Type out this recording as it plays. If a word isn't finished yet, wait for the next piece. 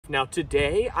Now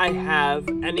today I have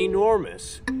an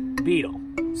enormous beetle.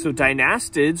 So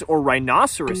dynastids or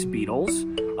rhinoceros beetles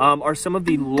are some of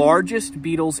the largest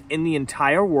beetles in the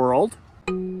entire world.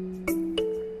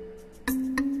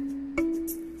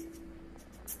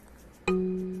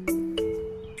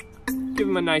 Give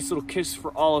him a nice little kiss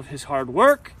for all of his hard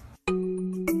work.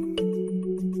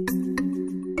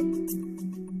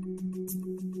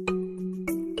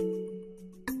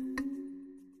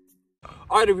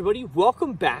 All right, everybody,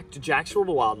 welcome back to Jack's World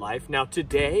of Wildlife. Now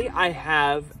today I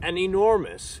have an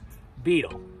enormous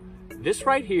beetle. This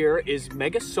right here is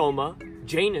Megasoma,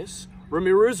 genus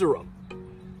Ramireziorum,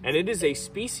 and it is a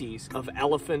species of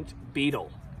elephant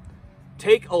beetle.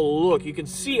 Take a look. You can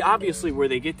see obviously where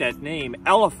they get that name,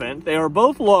 elephant. They are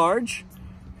both large,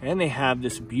 and they have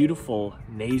this beautiful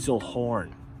nasal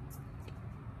horn.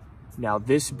 Now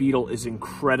this beetle is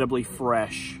incredibly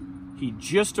fresh. He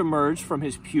just emerged from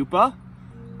his pupa,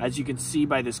 as you can see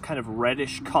by this kind of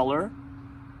reddish color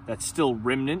that's still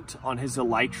remnant on his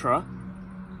elytra.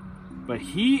 But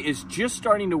he is just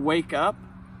starting to wake up,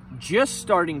 just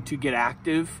starting to get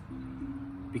active,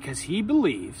 because he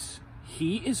believes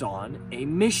he is on a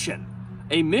mission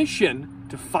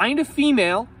to find a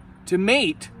female, to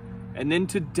mate, and then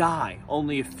to die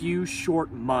only a few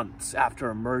short months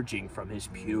after emerging from his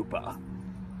pupa.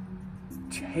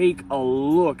 Take a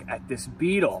look at this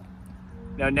beetle.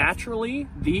 Now, naturally,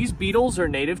 these beetles are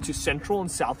native to Central and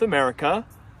South America.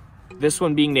 This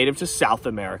one being native to South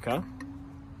America.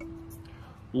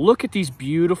 Look at these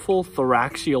beautiful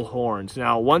thoraxial horns.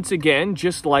 Now, once again,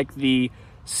 just like the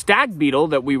stag beetle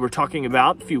that we were talking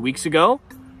about a few weeks ago,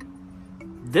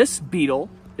 this beetle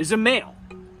is a male,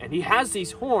 and he has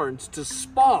these horns to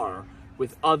spar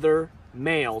with other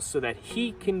males so that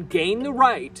he can gain the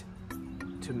right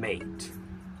to mate.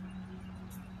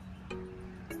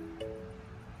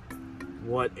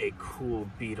 What a cool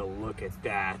beetle, look at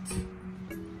that.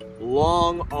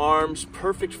 Long arms,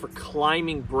 perfect for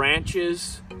climbing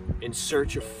branches in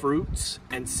search of fruits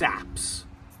and saps.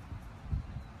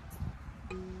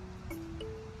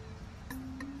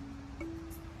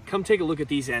 Come take a look at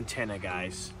these antennae,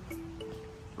 guys.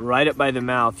 Right up by the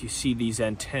mouth, you see these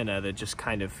antennae that just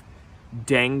kind of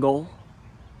dangle.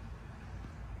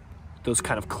 Those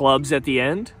kind of clubs at the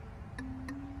end.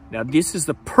 Now, this is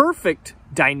the perfect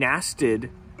dynastid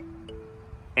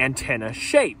antenna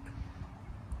shape.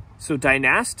 So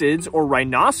dynastids or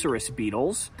rhinoceros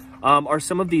beetles are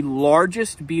some of the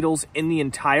largest beetles in the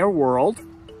entire world.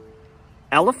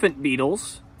 Elephant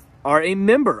beetles are a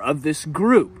member of this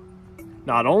group.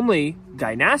 Not only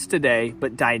Dynastidae,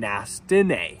 but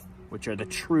Dynastinae, which are the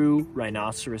true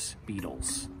rhinoceros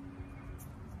beetles.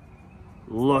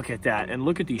 Look at that, and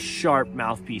look at these sharp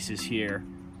mouthpieces here.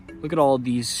 Look at all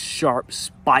these sharp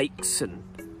spikes and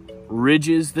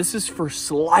ridges. This is for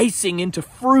slicing into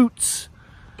fruits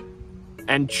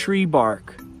and tree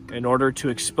bark in order to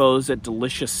expose that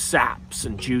delicious saps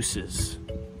and juices.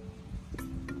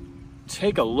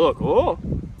 Take a look. Oh,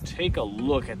 take a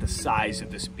look at the size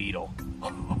of this beetle.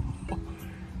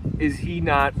 Is he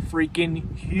not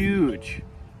freaking huge?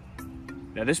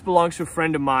 Now, this belongs to a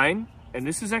friend of mine, and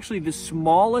this is actually the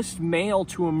smallest male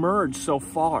to emerge so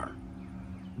far.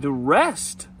 The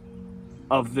rest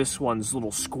of this one's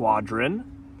little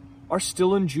squadron are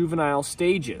still in juvenile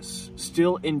stages,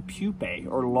 still in pupae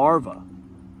or larvae.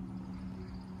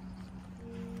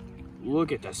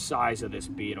 Look at the size of this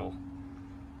beetle.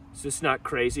 Is this not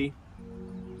crazy?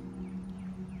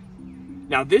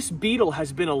 Now, this beetle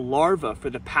has been a larva for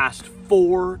the past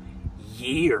 4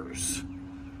 years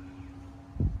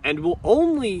and will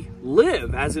only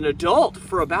live as an adult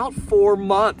for about 4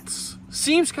 months.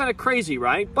 Seems kind of crazy,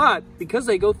 right? But because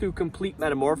they go through complete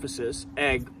metamorphosis,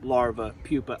 egg, larva,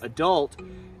 pupa, adult,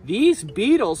 these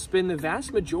beetles spend the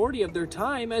vast majority of their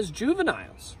time as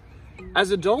juveniles.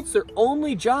 As adults, their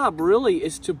only job really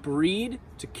is to breed,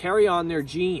 to carry on their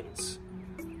genes.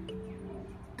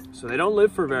 So they don't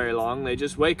live for very long. They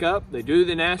just wake up, they do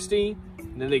the nasty,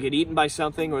 and then they get eaten by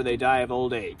something or they die of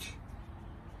old age.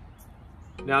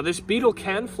 Now, this beetle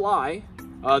can fly.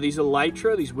 These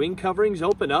elytra, these wing coverings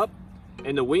open up,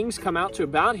 and the wings come out to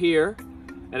about here,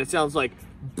 and it sounds like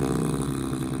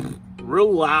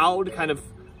real loud, kind of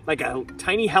like a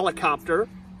tiny helicopter,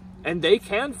 and they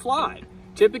can fly.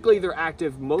 Typically, they're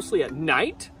active mostly at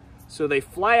night, so they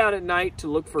fly out at night to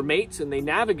look for mates, and they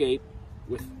navigate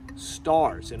with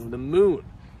stars and the moon.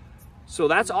 So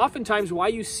that's oftentimes why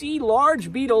you see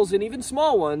large beetles and even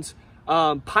small ones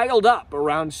piled up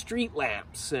around street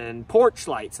lamps and porch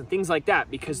lights and things like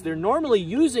that, because they're normally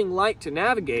using light to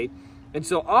navigate. And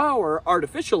so our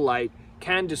artificial light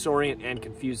can disorient and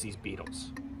confuse these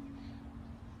beetles.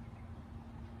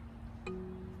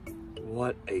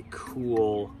 What a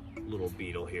cool little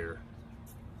beetle here.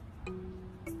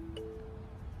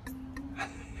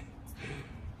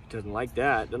 Doesn't like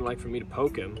that. Doesn't like for me to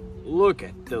poke him. Look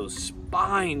at those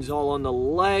spines all on the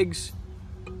legs.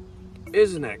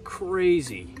 Isn't that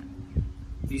crazy?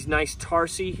 These nice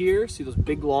tarsi here. See those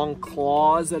big long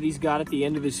claws that he's got at the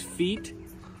end of his feet?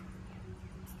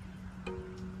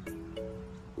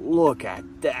 Look at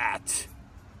that.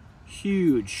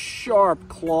 Huge, sharp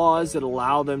claws that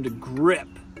allow them to grip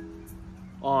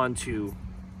onto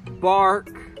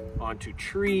bark, onto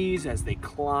trees as they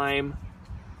climb.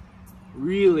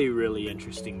 Really, really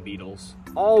interesting beetles.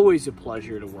 Always a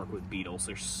pleasure to work with beetles.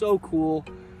 They're so cool.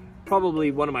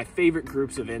 Probably one of my favorite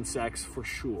groups of insects for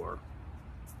sure.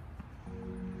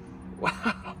 Wow,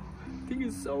 that thing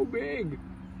is so big.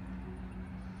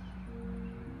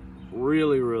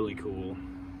 Really, really cool.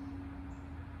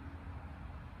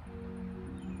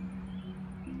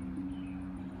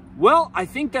 Well, I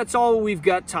think that's all we've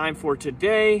got time for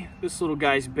today. This little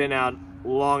guy's been out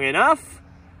long enough.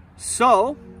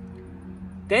 So,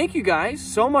 thank you guys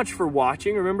so much for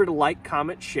watching. Remember to like,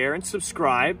 comment, share, and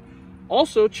subscribe.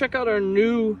 Also, check out our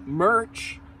new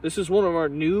merch. This is one of our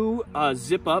new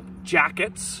zip-up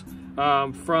jackets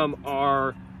from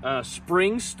our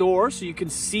spring store. So you can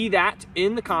see that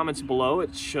in the comments below.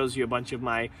 It shows you a bunch of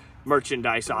my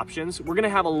merchandise options. We're gonna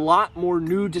have a lot more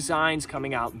new designs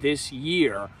coming out this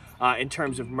year in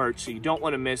terms of merch, so you don't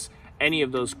wanna miss any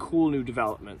of those cool new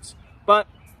developments. But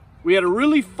we had a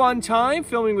really fun time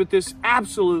filming with this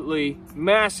absolutely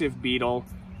massive beetle.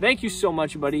 Thank you so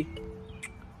much, buddy.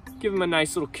 Give him a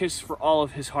nice little kiss for all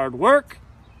of his hard work,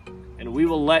 and we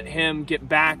will let him get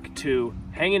back to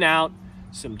hanging out,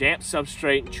 some damp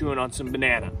substrate, and chewing on some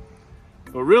banana.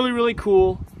 A really, really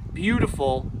cool,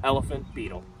 beautiful elephant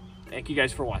beetle. Thank you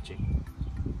guys for watching.